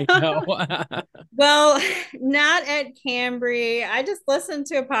 I know. Well, not at Cambre. I just listened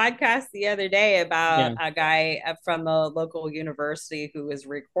to a podcast the other day about a guy from the local university who was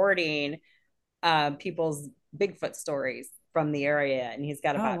recording people's Bigfoot stories from the area, and he's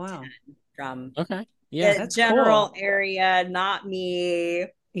got about 10 from the general area, not me.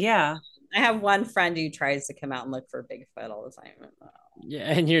 Yeah. I have one friend who tries to come out and look for Bigfoot all the time. Yeah,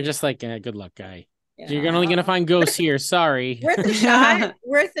 and you're just like, good luck, guy. You're only gonna find ghosts here. Sorry. Worth a shot.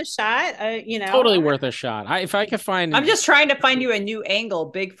 Worth a shot. You know, totally worth a shot. If I could find, I'm just trying to find you a new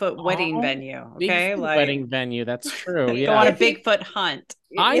angle Bigfoot wedding venue. Okay, Bigfoot wedding venue. That's true. Yeah. Go on a Bigfoot hunt.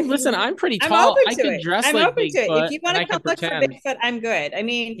 I'm pretty tall. I could dress I'm like open Bigfoot. to it. If you want to come look for Bigfoot, I'm good. I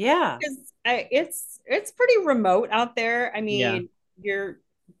mean, yeah, because it's pretty remote out there. I mean, you're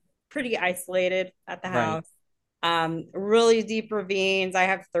pretty isolated at the house. Really deep ravines. I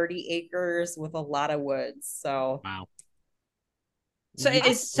have 30 acres with a lot of woods. So wow.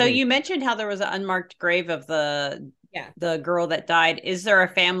 So you mentioned how there was an unmarked grave of the girl that died. Is there a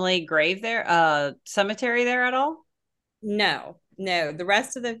family grave there? Cemetery there at all? No. The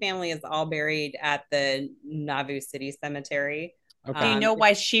rest of the family is all buried at the Nauvoo City Cemetery. Okay. Do you know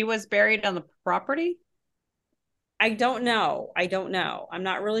why she was buried on the property? I don't know. I'm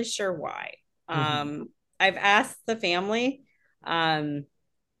not really sure why. I've asked the family.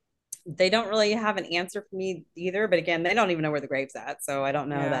 They don't really have an answer for me either. But again, they don't even know where the grave's at. So I don't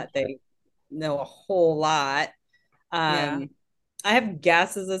know that they know a whole lot. I have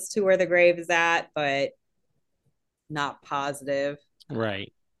guesses as to where the grave is at, but not positive.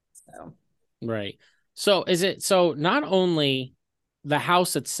 Right. So is it not only the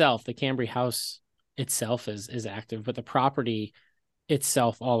house itself, the Cambre house itself is active, but the property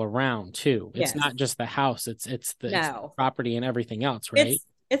itself all around too. It's not just the house, it's the property and everything else, right?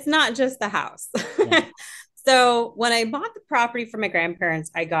 It's not just the house. So when I bought the property from my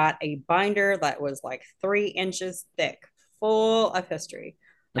grandparents, I got a binder that was like 3 inches thick, full of history.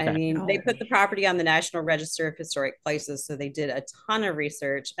 I mean, they put the property on the National Register of Historic Places, so they did a ton of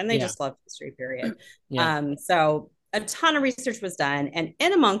research, and they just love history, period. So a ton of research was done, and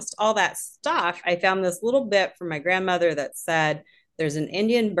in amongst all that stuff, I found this little bit from my grandmother that said there's an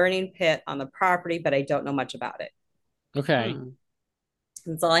Indian burning pit on the property, but I don't know much about it. Okay.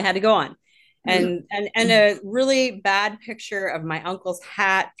 That's all I had to go on. And a really bad picture of my uncle's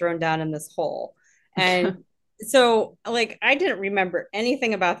hat thrown down in this hole. And so like, I didn't remember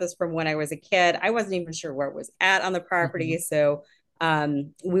anything about this from when I was a kid. I wasn't even sure where it was at on the property. So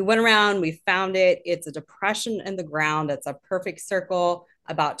we went around, we found it. It's a depression in the ground. It's a perfect circle,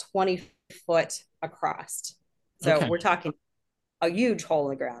 about 20 foot across. So we're talking a huge hole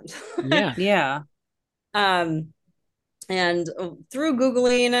in the ground. Yeah. And through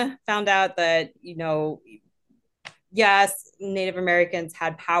Googling, found out that, yes, Native Americans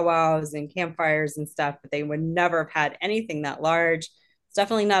had powwows and campfires and stuff, but they would never have had anything that large. It's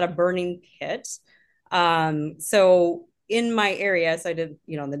definitely not a burning pit. So in my area, so I did,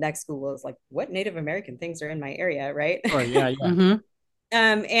 the next Google is like, what Native American things are in my area, right? Oh, yeah.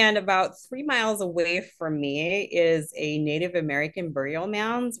 And about 3 miles away from me is a Native American burial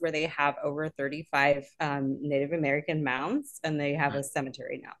mounds where they have over 35 Native American mounds, and they have a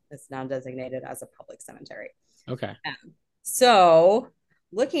cemetery now. It's now designated as a public cemetery. Okay. So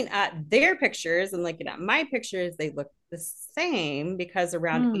looking at their pictures and looking at my pictures, they look the same because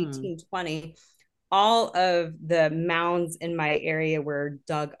around 1820, all of the mounds in my area were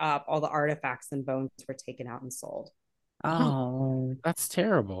dug up. All the artifacts and bones were taken out and sold. Oh, that's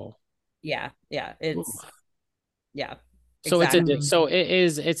terrible. Yeah. It's So exactly.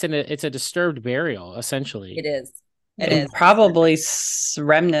 it's a disturbed burial, essentially. It is. Probably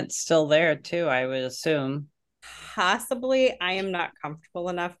remnants still there too, I would assume. Possibly. I am not comfortable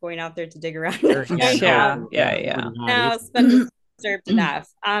enough going out there to dig around. Yeah. No, it's been disturbed enough.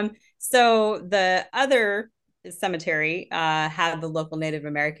 So the other cemetery had the local Native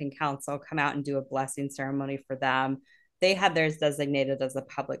American Council come out and do a blessing ceremony for them. They had theirs designated as a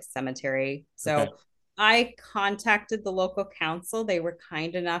public cemetery. So I contacted the local council. They were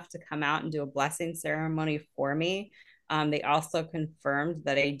kind enough to come out and do a blessing ceremony for me. They also confirmed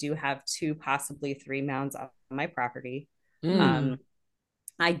that I do have 2, possibly 3 mounds on my property.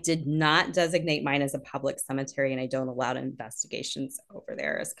 I did not designate mine as a public cemetery, and I don't allow investigations over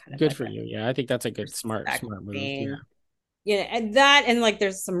there. As kind of good for you. Yeah, I think that's a good smart move. And like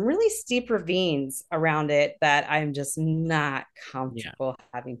there's some really steep ravines around it that I'm just not comfortable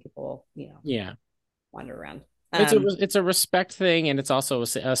having people, wander around. It's a respect thing, and it's also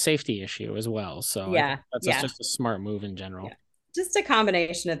a safety issue as well. So that's just a smart move in general. just a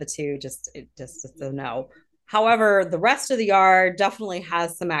combination of the two. Just a no. However, the rest of the yard definitely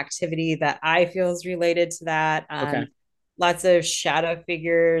has some activity that I feel is related to that. Okay. Lots of shadow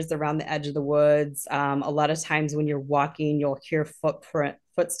figures around the edge of the woods. A lot of times when you're walking, you'll hear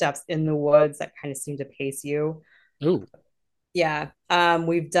footsteps in the woods that kind of seem to pace you. Ooh. Yeah.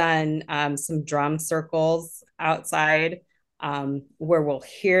 We've done some drum circles outside where we'll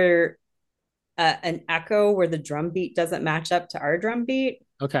hear an echo where the drum beat doesn't match up to our drum beat.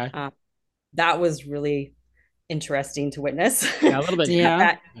 Okay. That was really interesting to witness. Yeah, a little bit.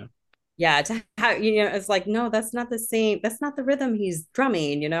 Yeah. To have, it's like, no, that's not the same. That's not the rhythm he's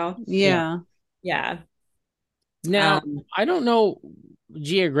drumming, Yeah. Yeah. Now, I don't know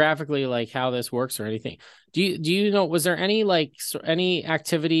geographically like how this works or anything. Do you know, was there any any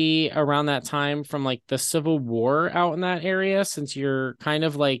activity around that time from like the Civil War out in that area, since you're kind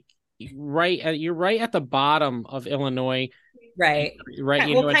of like you're right at the bottom of Illinois, right?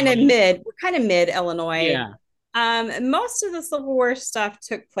 We're kind of mid Illinois. Yeah. Most of the Civil War stuff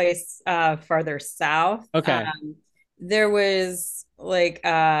took place farther south. Okay. There was like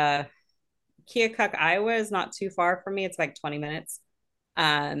Keokuk, Iowa is not too far from me. It's like 20 minutes.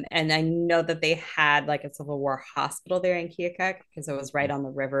 And I know that they had like a Civil War hospital there in Keokuk because it was right on the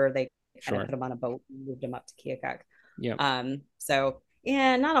river. They kind of put them on a boat and moved them up to Keokuk. Yeah. So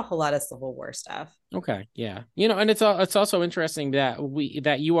yeah, not a whole lot of Civil War stuff. Okay. Yeah. And it's also interesting that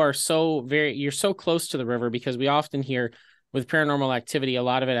you're so close to the river, because we often hear with paranormal activity, a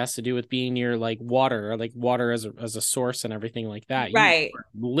lot of it has to do with being near like water, or like water as a source and everything like that. Right.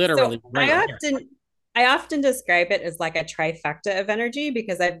 Literally. So right I often describe it as like a trifecta of energy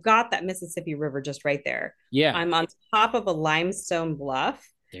because I've got that Mississippi River just right there. Yeah. I'm on top of a limestone bluff.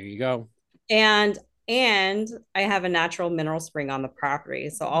 There you go. And I have a natural mineral spring on the property.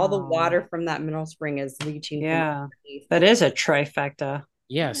 So all the water from that mineral spring is leaching. Yeah. That is a trifecta.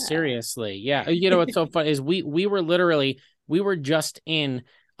 Yeah, seriously. Yeah. What's so fun is we were just in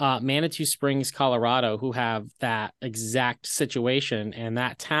Manitou Springs, Colorado, who have that exact situation, and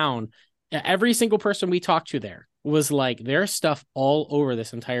that town, every single person we talked to there was like, there's stuff all over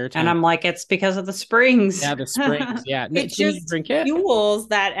this entire town. And I'm like, it's because of the springs. Yeah, the springs. Yeah. It just fuels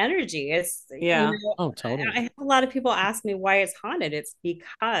that energy. It's oh, totally. I have a lot of people ask me why it's haunted. It's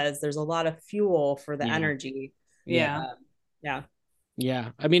because there's a lot of fuel for the energy. Yeah. Yeah.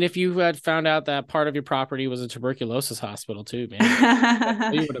 I mean, if you had found out that part of your property was a tuberculosis hospital too,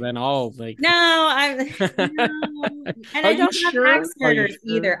 man, you would have been all like, and I don't have axe murders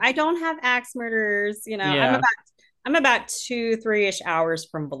either. I don't have axe murders. I'm about 2-3-ish hours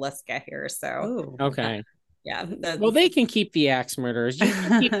from Villisca here. So, okay. Yeah. Well, they can keep the axe murders. You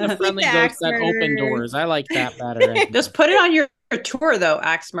can keep the friendly ghosts that open doors. I like that better. Just put it on your tour, though.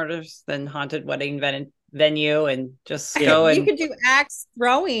 Axe murders, then haunted wedding venue, and just go. And you could do axe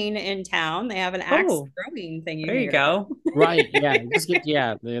throwing in town. They have an axe throwing thing. There you go. Right. Yeah. Just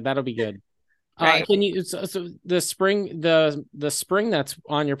that'll be good. Right. Can you? So the spring that's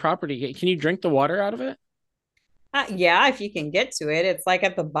on your property. Can you drink the water out of it? Yeah, if you can get to it. It's like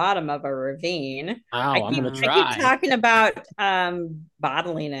at the bottom of a ravine. Wow, I'm gonna try. I keep talking about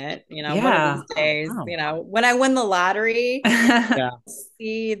bottling it, one of these days. Wow. When I win the lottery,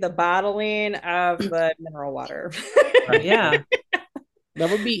 see the bottling of the mineral water. Yeah. That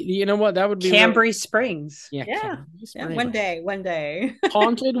would be, that would be Cambre Springs. Yeah. One day.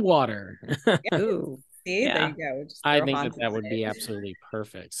 Haunted water. Ooh. See, there you go. I think that would be absolutely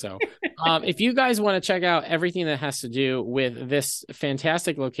perfect. So if you guys want to check out everything that has to do with this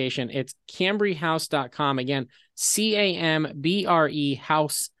fantastic location, it's cambrehouse.com. Again, CAMBRE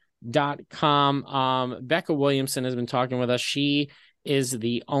house.com. Becca Williamson has been talking with us. She is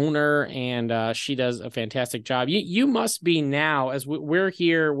the owner, and she does a fantastic job. You must be now, as we're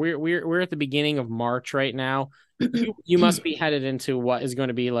here, we're at the beginning of March right now. You must be headed into what is going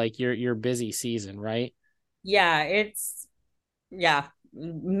to be like your busy season, right? Yeah,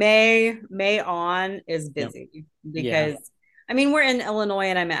 May on is busy because I mean, we're in Illinois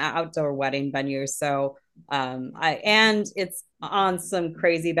and I'm an outdoor wedding venue, so and it's on some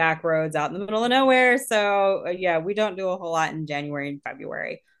crazy back roads out in the middle of nowhere, so we don't do a whole lot in January and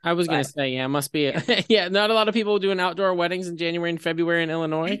February. I was going to say, it must be, not a lot of people doing outdoor weddings in January and February in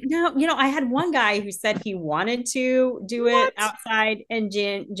Illinois. No, I had one guy who said he wanted to do it outside in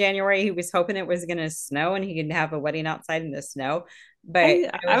January. He was hoping it was going to snow and he could have a wedding outside in the snow.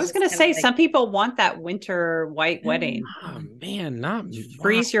 But I was going to say, some people want that winter white wedding. Oh man, not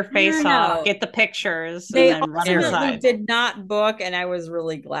freeze your face off, get the pictures. They and then run ultimately inside. did not book, and I was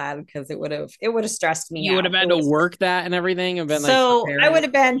really glad because it would have stressed me out. You would have had to work that and everything and been So like, I would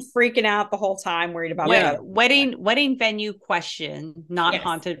have been freaking out the whole time, worried about wedding venue question, not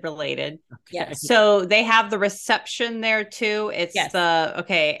haunted related. Yes. So they have the reception there too. It's Yes.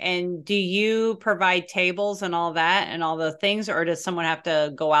 okay. And do you provide tables and all that and all the things, or does someone have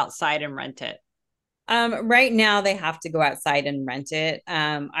to go outside and rent it? Right now they have to go outside and rent it.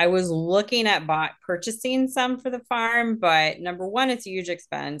 I was looking at purchasing some for the farm, but number one, it's a huge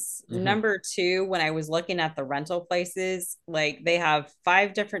expense. Mhm. Number two, when I was looking at the rental places, like they have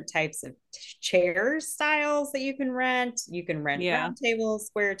 5 different types of chair styles that you can rent. You can rent round tables,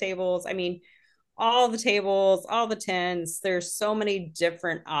 square tables. I mean, all the tables, all the tents. There's so many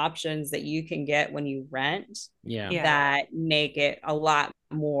different options that you can get when you rent that make it a lot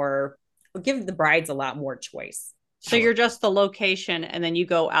more, give the brides a lot more choice. So you're just the location, and then you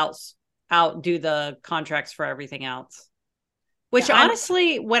go out do the contracts for everything else. Which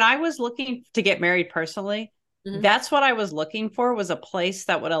honestly, when I was looking to get married personally, that's what I was looking for, was a place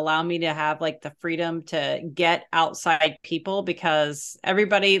that would allow me to have like the freedom to get outside people, because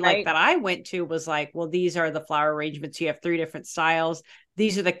everybody like that I went to was like, well, these are the flower arrangements. You have 3 different styles.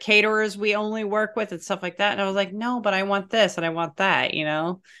 These are the caterers we only work with and stuff like that. And I was like, no, but I want this and I want that, you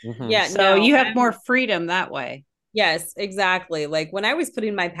know? Yeah. So you have more freedom that way. Yes, exactly. Like when I was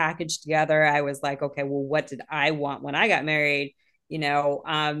putting my package together, I was like, okay, well, what did I want when I got married? You know,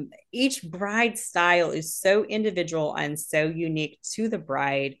 each bride style is so individual and so unique to the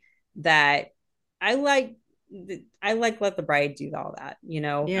bride that I like let the bride do all that, you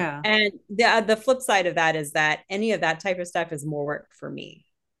know? Yeah. And the flip side of that is that any of that type of stuff is more work for me.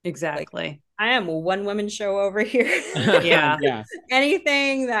 Exactly. Like, I am a one woman show over here. Yeah.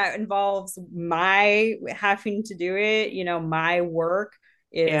 Anything that involves my having to do it, you know, my work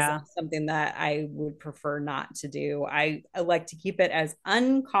is something that I would prefer not to do. I like to keep it as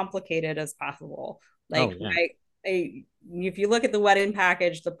uncomplicated as possible. Like if you look at the wedding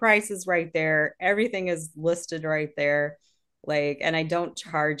package, the price is right there. Everything is listed right there. Like, and I don't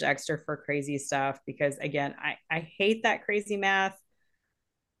charge extra for crazy stuff because again, I hate that crazy math.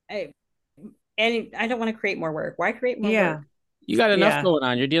 And I don't want to create more work. Why create more work? You got enough going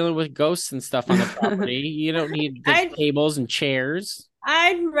on. You're dealing with ghosts and stuff on the property. You don't need tables and chairs.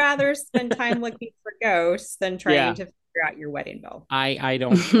 I'd rather spend time looking for ghosts than trying to figure out your wedding bill. I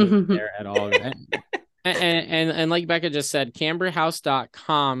don't there at all. And like Becca just said,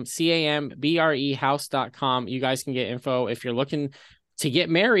 cambrehouse.com, CAMBRE house.com. You guys can get info if you're looking to get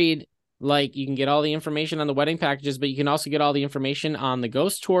married. Like, you can get all the information on the wedding packages, but you can also get all the information on the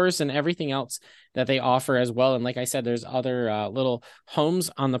ghost tours and everything else that they offer as well. And like I said, there's other little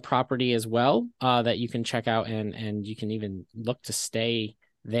homes on the property as well that you can check out, and you can even look to stay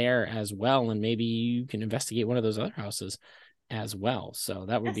there as well. And maybe you can investigate one of those other houses as well. So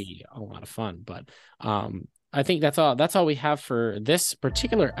that would be a lot of fun. But I think that's all we have for this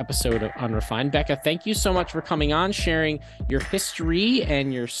particular episode of Unrefined. Becca, thank you so much for coming on, sharing your history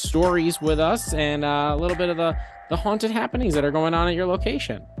and your stories with us, and a little bit of the haunted happenings that are going on at your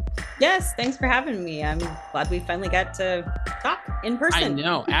location. Yes, thanks for having me. I'm glad we finally got to talk in person. I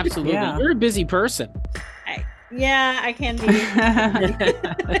know, absolutely. You're a busy person. I can be.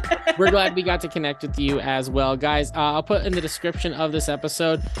 We're glad we got to connect with you as well, guys. I'll put in the description of this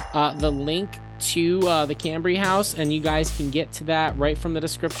episode the link to the Cambre house, and you guys can get to that right from the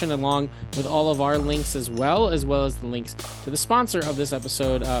description, along with all of our links as well as the links to the sponsor of this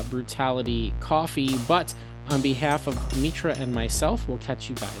episode, Brutality Coffee. But on behalf of Mitra and myself, we'll catch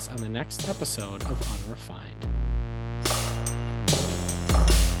you guys on the next episode of Unrefined.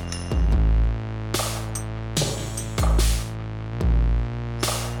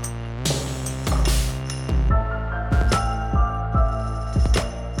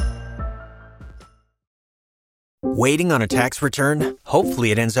 Waiting on a tax return?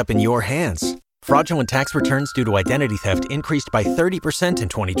 Hopefully it ends up in your hands. Fraudulent tax returns due to identity theft increased by 30% in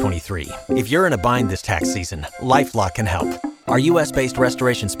 2023. If you're in a bind this tax season, LifeLock can help. Our U.S.-based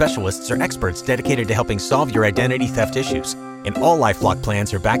restoration specialists are experts dedicated to helping solve your identity theft issues. And all LifeLock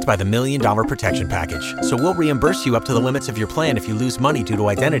plans are backed by the $1 Million Protection Package. So we'll reimburse you up to the limits of your plan if you lose money due to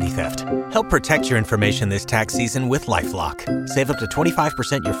identity theft. Help protect your information this tax season with LifeLock. Save up to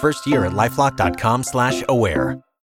 25% your first year at LifeLock.com/aware.